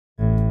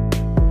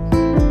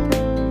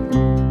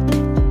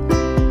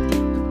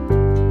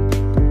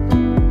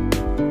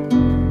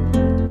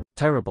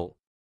terrible.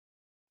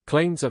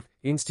 Claims of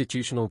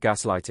institutional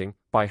gaslighting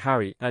by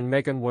Harry and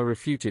Meghan were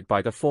refuted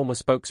by the former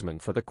spokesman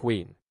for the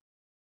Queen.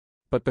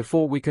 But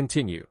before we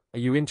continue, are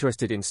you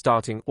interested in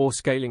starting or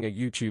scaling a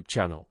YouTube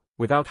channel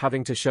without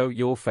having to show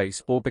your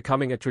face or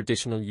becoming a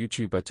traditional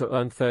YouTuber to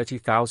earn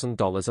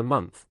 $30,000 a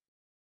month?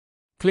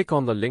 Click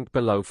on the link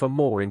below for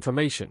more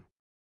information.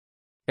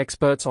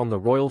 Experts on the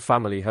royal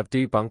family have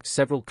debunked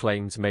several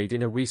claims made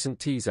in a recent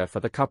teaser for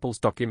the couple's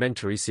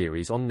documentary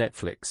series on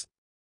Netflix.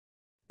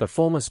 The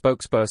former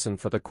spokesperson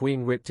for the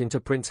Queen ripped into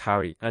Prince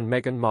Harry and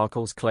Meghan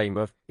Markle's claim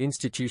of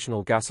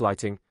institutional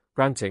gaslighting,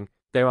 granting,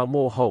 there are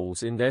more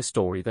holes in their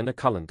story than a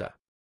colander.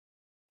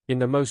 In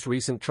the most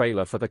recent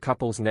trailer for the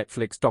couple's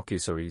Netflix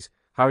docuseries,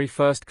 Harry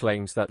first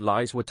claims that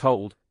lies were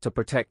told to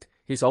protect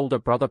his older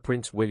brother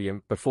Prince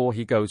William before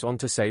he goes on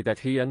to say that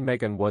he and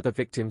Meghan were the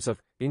victims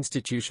of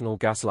institutional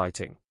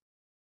gaslighting.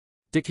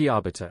 Dickie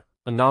Arbiter,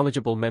 a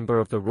knowledgeable member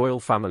of the royal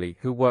family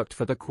who worked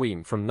for the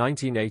Queen from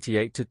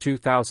 1988 to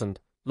 2000,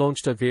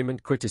 launched a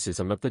vehement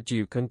criticism of the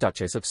Duke and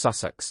Duchess of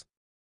Sussex.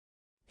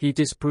 He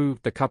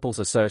disproved the couple's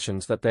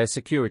assertions that their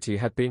security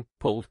had been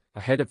pulled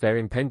ahead of their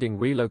impending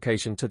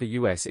relocation to the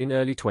US in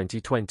early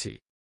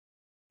 2020.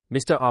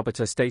 Mr.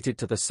 Arbiter stated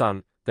to The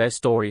Sun, their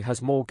story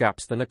has more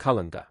gaps than a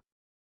colander.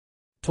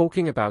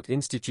 Talking about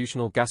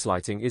institutional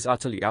gaslighting is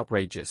utterly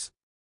outrageous.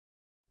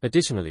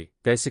 Additionally,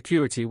 their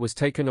security was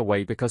taken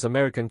away because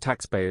American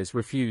taxpayers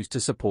refused to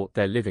support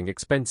their living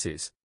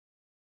expenses.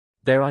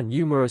 There are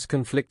numerous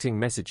conflicting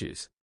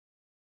messages.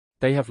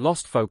 They have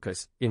lost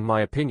focus, in my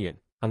opinion,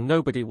 and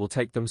nobody will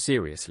take them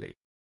seriously.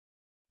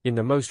 In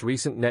the most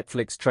recent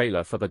Netflix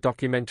trailer for the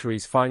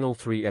documentary's final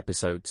 3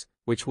 episodes,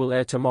 which will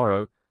air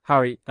tomorrow,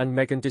 Harry and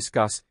Meghan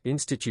discuss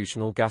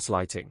institutional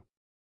gaslighting.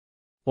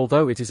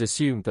 Although it is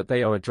assumed that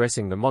they are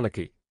addressing the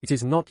monarchy, it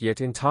is not yet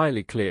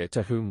entirely clear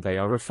to whom they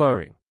are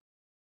referring.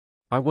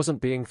 I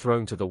wasn't being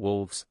thrown to the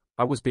wolves,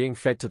 I was being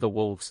fed to the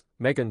wolves,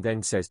 Meghan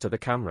then says to the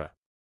camera,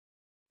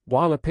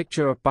 while a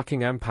picture of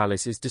Buckingham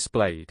Palace is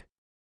displayed.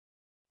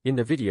 In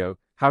the video,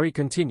 Harry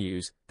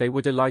continues, they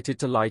were delighted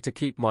to lie to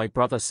keep my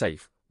brother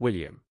safe,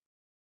 William.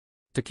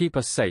 To keep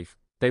us safe,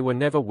 they were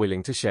never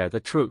willing to share the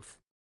truth.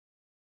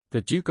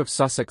 The Duke of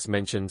Sussex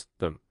mentions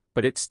them,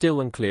 but it's still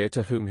unclear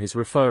to whom he's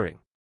referring.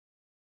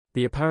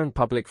 The apparent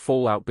public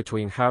fallout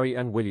between Harry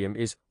and William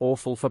is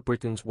awful for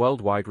Britain's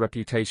worldwide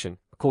reputation,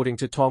 according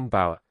to Tom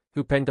Bower,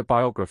 who penned a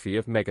biography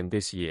of Meghan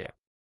this year.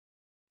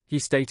 He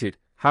stated,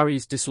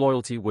 Harry's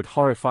disloyalty would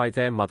horrify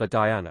their mother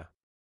Diana.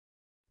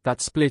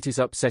 That split is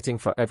upsetting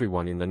for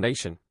everyone in the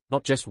nation,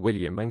 not just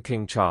William and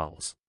King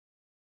Charles.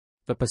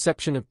 The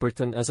perception of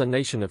Britain as a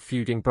nation of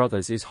feuding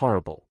brothers is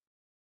horrible.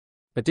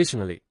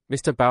 Additionally,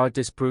 Mr. Bower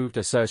disproved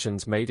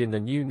assertions made in the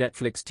new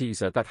Netflix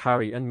teaser that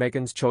Harry and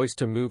Meghan's choice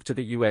to move to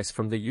the US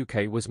from the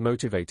UK was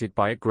motivated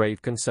by a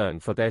grave concern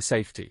for their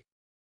safety.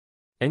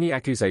 Any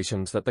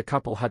accusations that the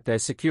couple had their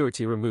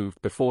security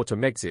removed before to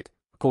Megxit,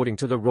 according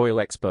to the royal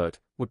expert,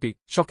 would be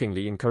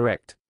shockingly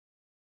incorrect.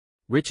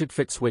 Richard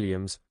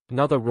Fitzwilliams,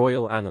 another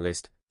royal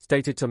analyst,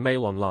 stated to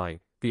Mail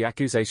Online, the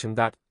accusation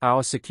that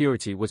our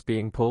security was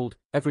being pulled,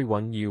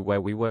 everyone knew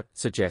where we were,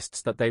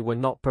 suggests that they were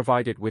not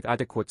provided with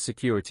adequate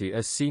security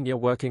as senior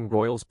working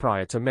royals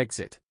prior to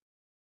Megxit.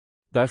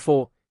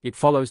 Therefore, it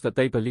follows that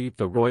they believed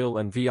the Royal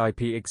and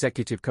VIP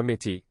Executive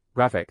Committee,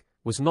 RAVEC,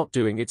 was not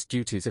doing its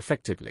duties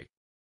effectively.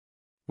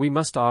 We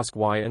must ask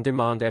why and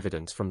demand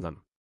evidence from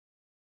them.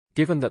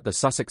 Given that the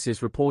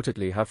Sussexes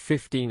reportedly have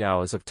 15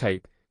 hours of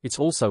tape, it's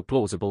also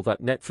plausible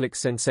that Netflix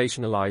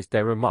sensationalized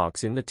their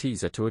remarks in the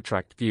teaser to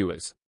attract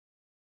viewers.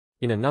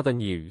 In another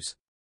news,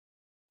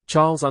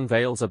 Charles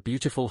unveils a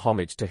beautiful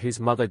homage to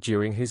his mother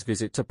during his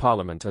visit to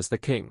Parliament as the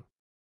King.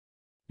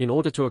 In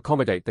order to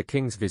accommodate the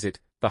King's visit,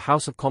 the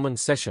House of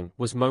Commons session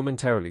was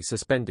momentarily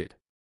suspended.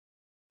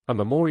 A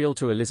memorial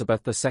to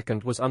Elizabeth II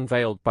was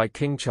unveiled by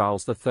King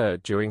Charles III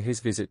during his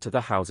visit to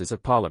the Houses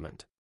of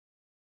Parliament.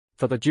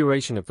 For the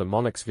duration of the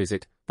monarch's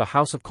visit, the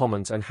House of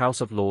Commons and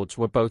House of Lords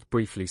were both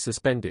briefly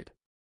suspended.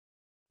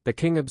 The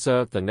King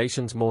observed the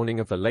nation's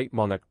mourning of the late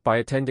monarch by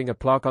attending a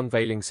plaque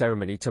unveiling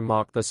ceremony to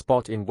mark the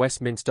spot in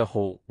Westminster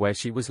Hall where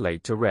she was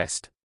laid to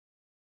rest.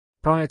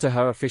 Prior to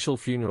her official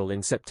funeral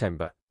in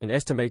September, an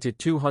estimated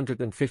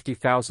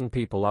 250,000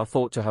 people are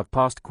thought to have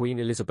passed Queen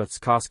Elizabeth's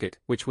casket,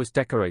 which was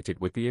decorated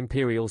with the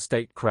imperial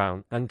state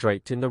crown and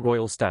draped in the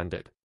royal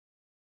standard.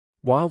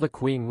 While the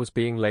Queen was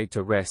being laid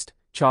to rest,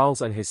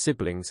 Charles and his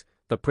siblings,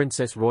 the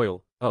Princess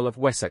Royal, Earl of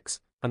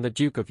Wessex, and the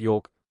Duke of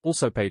York,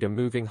 also paid a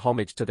moving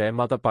homage to their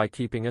mother by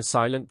keeping a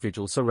silent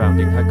vigil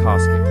surrounding her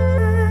casket.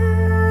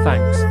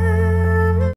 Thanks.